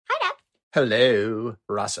Hello,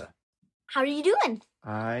 Rasa. How are you doing?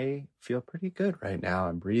 I feel pretty good right now.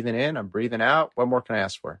 I'm breathing in, I'm breathing out. What more can I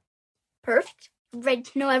ask for? Perfect. Ready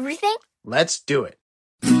to know everything? Let's do it.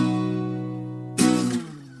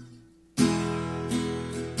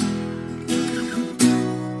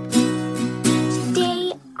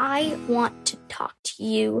 Today, I want to talk to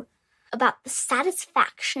you about the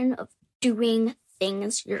satisfaction of doing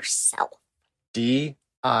things yourself. DIY.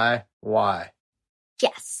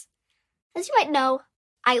 Yes. As you might know,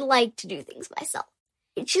 I like to do things myself.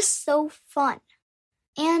 It's just so fun.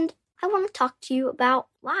 And I want to talk to you about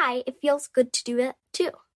why it feels good to do it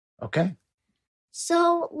too. Okay.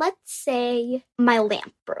 So let's say my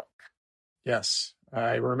lamp broke. Yes.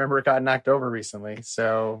 I remember it got knocked over recently,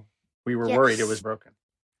 so we were worried it was broken.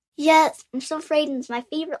 Yes, I'm so afraid. It's my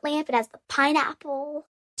favorite lamp. It has the pineapple.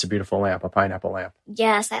 It's a beautiful lamp, a pineapple lamp.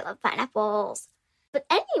 Yes, I love pineapples. But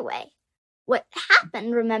anyway, what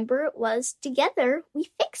happened, remember, was together we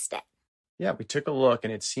fixed it. Yeah, we took a look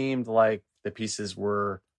and it seemed like the pieces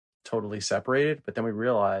were totally separated, but then we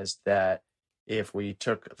realized that if we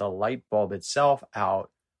took the light bulb itself out,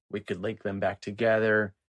 we could link them back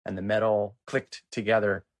together and the metal clicked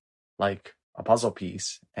together like a puzzle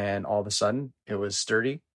piece. And all of a sudden it was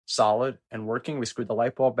sturdy, solid, and working. We screwed the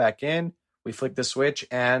light bulb back in, we flicked the switch,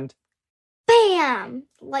 and bam!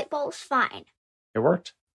 The light bulb's fine. It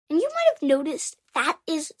worked. And you might have noticed that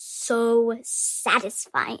is so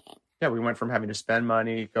satisfying. Yeah, we went from having to spend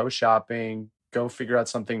money, go shopping, go figure out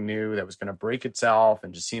something new that was going to break itself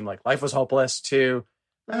and just seem like life was hopeless to,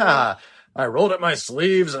 I rolled up my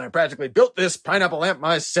sleeves and I practically built this pineapple lamp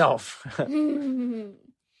myself. And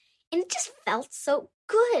it just felt so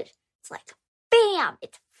good. It's like, bam,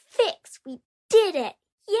 it's fixed. We did it.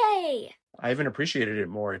 Yay. I even appreciated it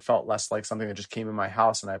more. It felt less like something that just came in my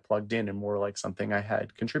house and I plugged in and more like something I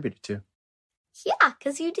had contributed to. Yeah,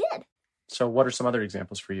 because you did. So what are some other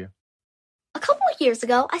examples for you? A couple of years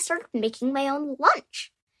ago, I started making my own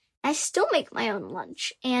lunch. I still make my own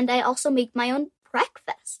lunch, and I also make my own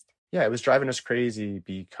breakfast. Yeah, it was driving us crazy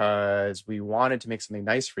because we wanted to make something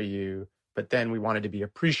nice for you, but then we wanted to be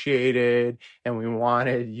appreciated and we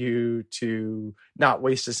wanted you to not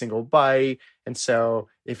waste a single bite. And so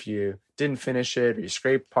if you didn't finish it or you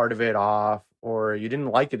scraped part of it off or you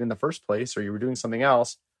didn't like it in the first place or you were doing something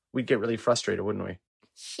else, we'd get really frustrated, wouldn't we?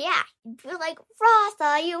 Yeah, you'd be like,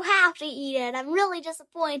 Rasa, you have to eat it. I'm really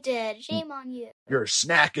disappointed. Shame on you. Your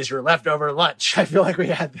snack is your leftover lunch. I feel like we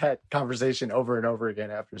had that conversation over and over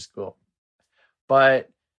again after school. But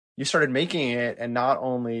you started making it, and not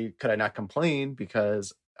only could I not complain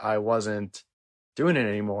because I wasn't doing it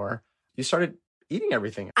anymore, you started eating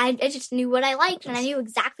everything. I just knew what I liked, and I knew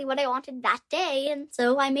exactly what I wanted that day, and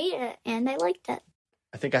so I made it, and I liked it.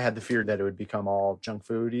 I think I had the fear that it would become all junk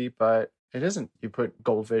foody, but it isn't. You put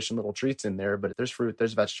goldfish and little treats in there, but there's fruit,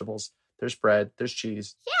 there's vegetables, there's bread, there's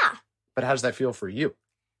cheese. Yeah. But how does that feel for you?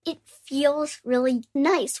 It feels really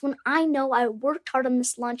nice when I know I worked hard on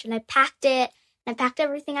this lunch and I packed it, and I packed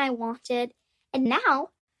everything I wanted, and now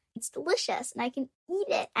it's delicious, and I can eat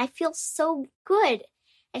it. I feel so good.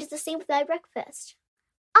 And it's the same with my breakfast.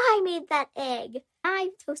 I made that egg.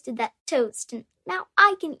 I toasted that toast, and now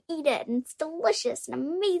I can eat it, and it's delicious and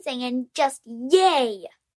amazing, and just yay!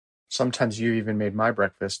 Sometimes you even made my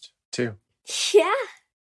breakfast, too. Yeah.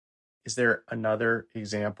 Is there another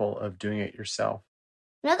example of doing it yourself?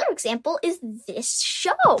 Another example is this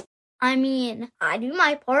show. I mean, I do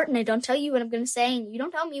my part, and I don't tell you what I'm going to say, and you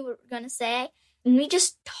don't tell me what we're going to say, and we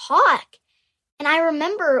just talk. And I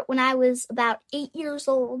remember when I was about 8 years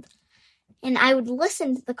old, and I would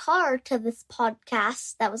listen to the car to this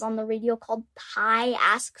podcast that was on the radio called Pi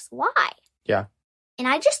Asks Why. Yeah. And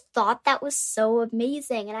I just thought that was so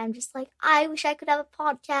amazing. And I'm just like, I wish I could have a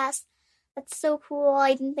podcast. That's so cool.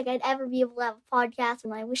 I didn't think I'd ever be able to have a podcast,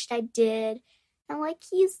 and I wished I did. And I'm like,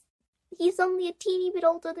 he's only a teeny bit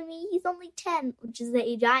older than me. He's only 10, which is the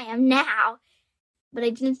age I am now. But I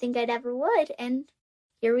didn't think I'd ever would. And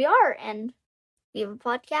here we are. And we have a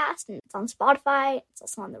podcast, and it's on Spotify. It's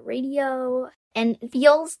also on the radio. And it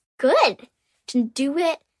feels good to do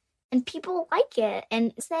it. And people like it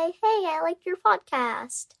and say, hey, I like your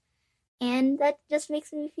podcast. And that just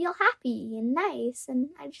makes me feel happy and nice. And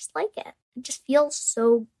I just like it. It just feels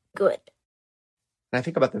so good. And I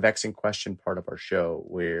think about the vexing question part of our show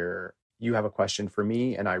where you have a question for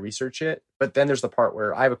me and I research it. But then there's the part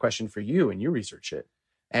where I have a question for you and you research it.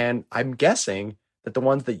 And I'm guessing that the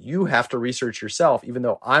ones that you have to research yourself, even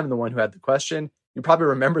though I'm the one who had the question, you probably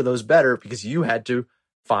remember those better because you had to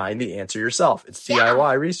find the answer yourself. It's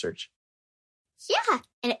DIY research. Yeah,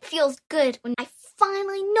 and it feels good when I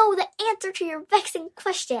finally know the answer to your vexing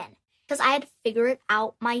question. because I had to figure it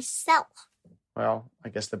out myself. Well, I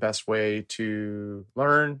guess the best way to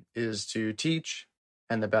learn is to teach,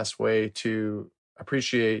 and the best way to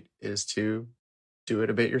appreciate is to do it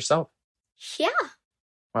a bit yourself. Yeah,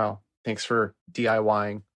 Well, thanks for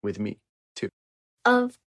DIYing with me, too.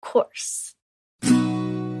 of course.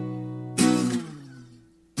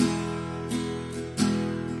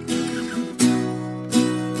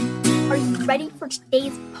 Are you ready for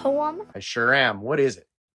today's poem? I sure am. What is it?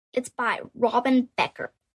 It's by Robin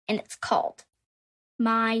Becker, and it's called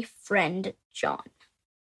My Friend John.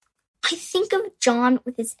 I think of John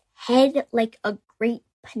with his head like a great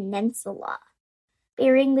peninsula,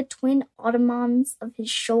 bearing the twin ottomans of his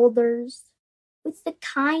shoulders, with the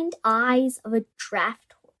kind eyes of a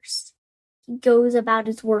draft horse. He goes about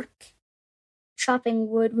his work, chopping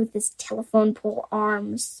wood with his telephone pole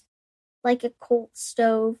arms. Like a coal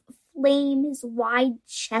stove, aflame his wide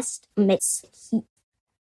chest emits heat.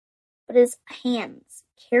 But his hands,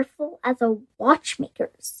 careful as a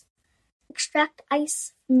watchmaker's, extract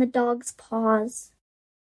ice from the dog's paws.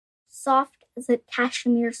 Soft as a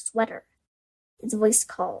cashmere sweater, his voice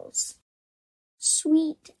calls.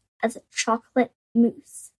 Sweet as a chocolate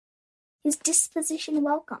mousse, his disposition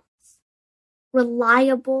welcomes.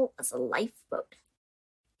 Reliable as a lifeboat,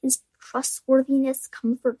 his trustworthiness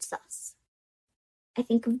comforts us. I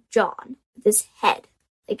think of John with his head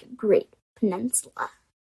like a great peninsula.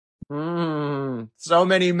 So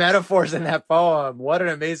many metaphors in that poem. What an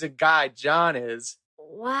amazing guy John is.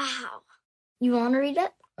 Wow. You want to read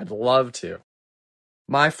it? I'd love to.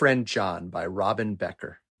 My Friend John by Robin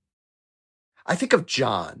Becker. I think of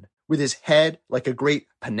John with his head like a great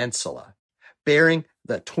peninsula, bearing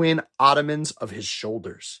the twin ottomans of his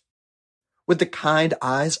shoulders. With the kind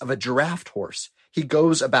eyes of a draft horse, he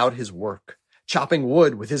goes about his work, chopping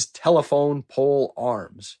wood with his telephone pole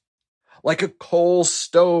arms. Like a coal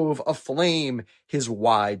stove aflame, his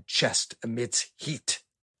wide chest emits heat.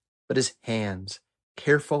 But his hands,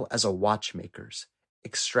 careful as a watchmaker's,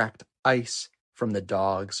 extract ice from the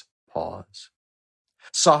dog's paws.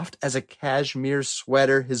 Soft as a cashmere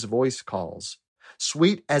sweater, his voice calls.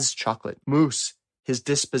 Sweet as chocolate mousse, his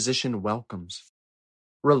disposition welcomes.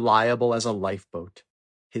 Reliable as a lifeboat,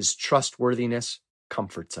 his trustworthiness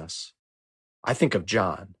comforts us. I think of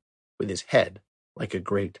John with his head like a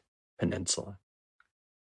great peninsula.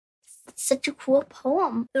 It's such a cool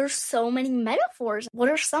poem. There's so many metaphors. What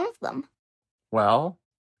are some of them? Well,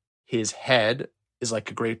 his head is like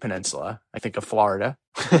a great peninsula. I think of Florida.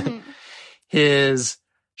 His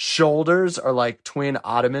shoulders are like twin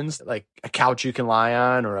ottomans, like a couch you can lie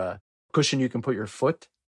on or a cushion you can put your foot.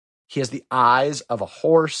 He has the eyes of a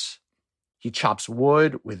horse. He chops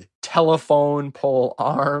wood with telephone pole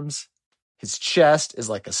arms. His chest is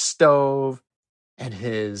like a stove, and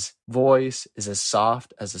his voice is as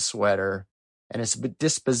soft as a sweater. And his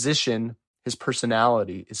disposition, his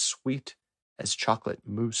personality is sweet as chocolate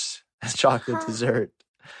mousse, as chocolate dessert.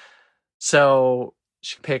 So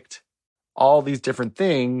she picked all these different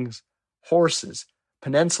things: horses,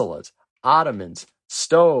 peninsulas, ottomans,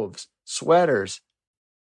 stoves, sweaters,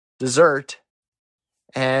 dessert,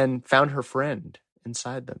 and found her friend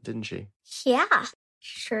inside them, didn't she? Yeah,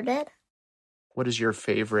 sure did. What is your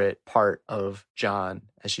favorite part of John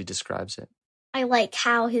as she describes it? I like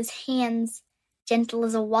how his hands, gentle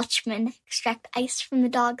as a watchman, extract ice from the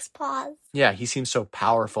dog's paws. Yeah, he seems so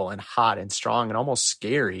powerful and hot and strong and almost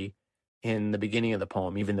scary in the beginning of the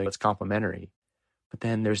poem, even though it's complimentary. But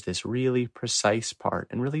then there's this really precise part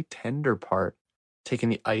and really tender part, taking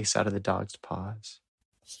the ice out of the dog's paws.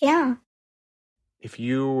 Yeah. If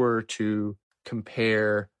you were to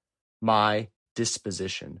compare my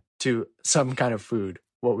disposition to some kind of food,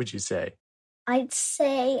 what would you say? I'd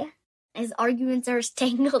say his arguments are as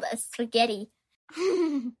tangled as spaghetti.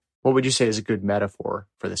 What would you say is a good metaphor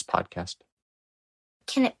for this podcast?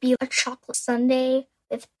 Can it be a chocolate sundae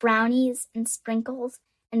with brownies and sprinkles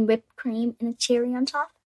and whipped cream and a cherry on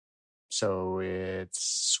top? So it's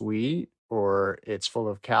sweet, or it's full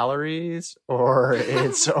of calories, or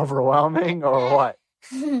it's overwhelming, or what?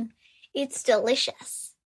 It's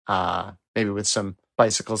delicious. Maybe with some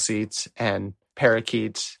bicycle seats and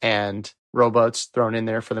parakeets and rowboats thrown in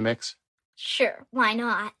there for the mix? Sure, why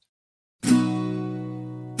not?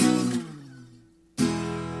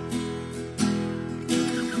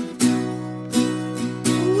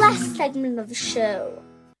 Last segment of the show.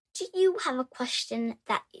 Do you have a question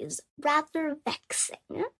that is rather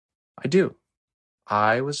vexing? I do.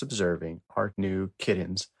 I was observing our new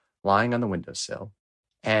kittens lying on the windowsill,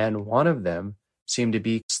 and one of them seemed to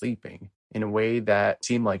be sleeping in a way that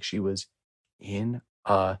seemed like she was in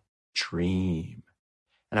a dream.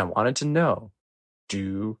 And I wanted to know,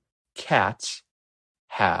 do cats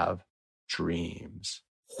have dreams?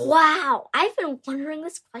 Wow, I've been wondering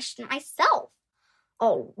this question myself.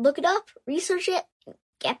 I'll look it up, research it, and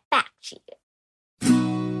get back to you.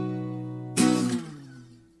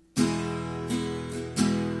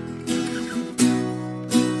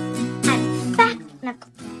 I'm back and I've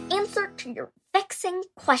got the answer to your vexing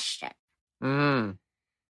question. Mm.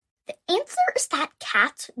 The answer is that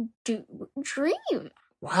cats do dream.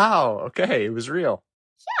 Wow, okay, it was real.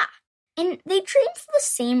 Yeah, and they dream for the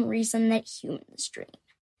same reason that humans dream.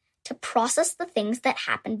 To process the things that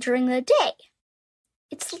happen during the day.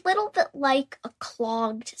 It's a little bit like a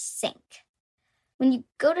clogged sink. When you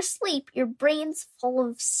go to sleep, your brain's full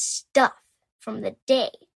of stuff from the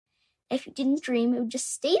day. If you didn't dream, it would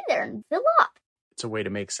just stay there and fill up. It's a way to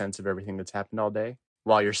make sense of everything that's happened all day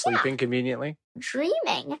while you're sleeping conveniently.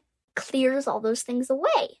 Dreaming clears all those things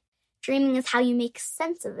away. Dreaming is how you make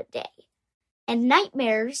sense of a day. And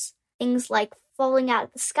nightmares, things like falling out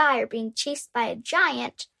of the sky or being chased by a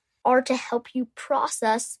giant, are to help you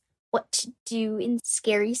process what to do in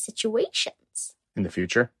scary situations. In the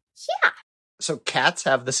future? Yeah. So cats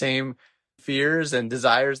have the same fears and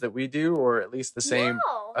desires that we do, or at least the same?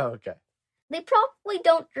 No. Oh, okay. They probably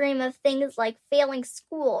don't dream of things like failing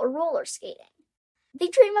school or roller skating. They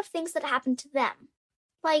dream of things that happen to them.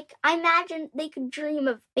 Like, I imagine they could dream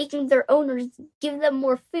of making their owners give them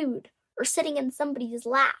more food, or sitting in somebody's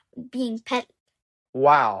lap and being petted.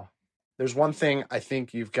 Wow. There's one thing I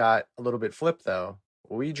think you've got a little bit flipped, though.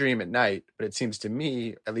 We dream at night, but it seems to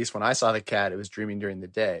me, at least when I saw the cat, it was dreaming during the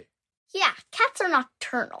day. Yeah, cats are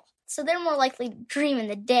nocturnal, so they're more likely to dream in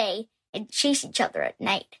the day and chase each other at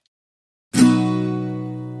night.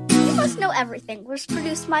 You Must Know Everything was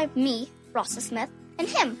produced by me, Rossa Smith, and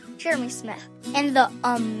him, Jeremy Smith. And the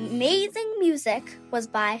amazing music was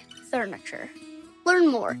by Furniture. Learn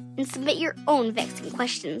more and submit your own vexing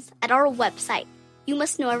questions at our website,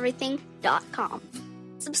 youmustknoweverything.com.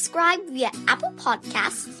 Subscribe via Apple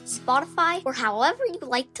Podcasts, Spotify, or however you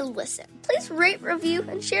like to listen. Please rate, review,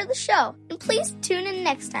 and share the show. And please tune in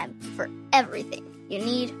next time for everything you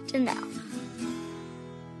need to know.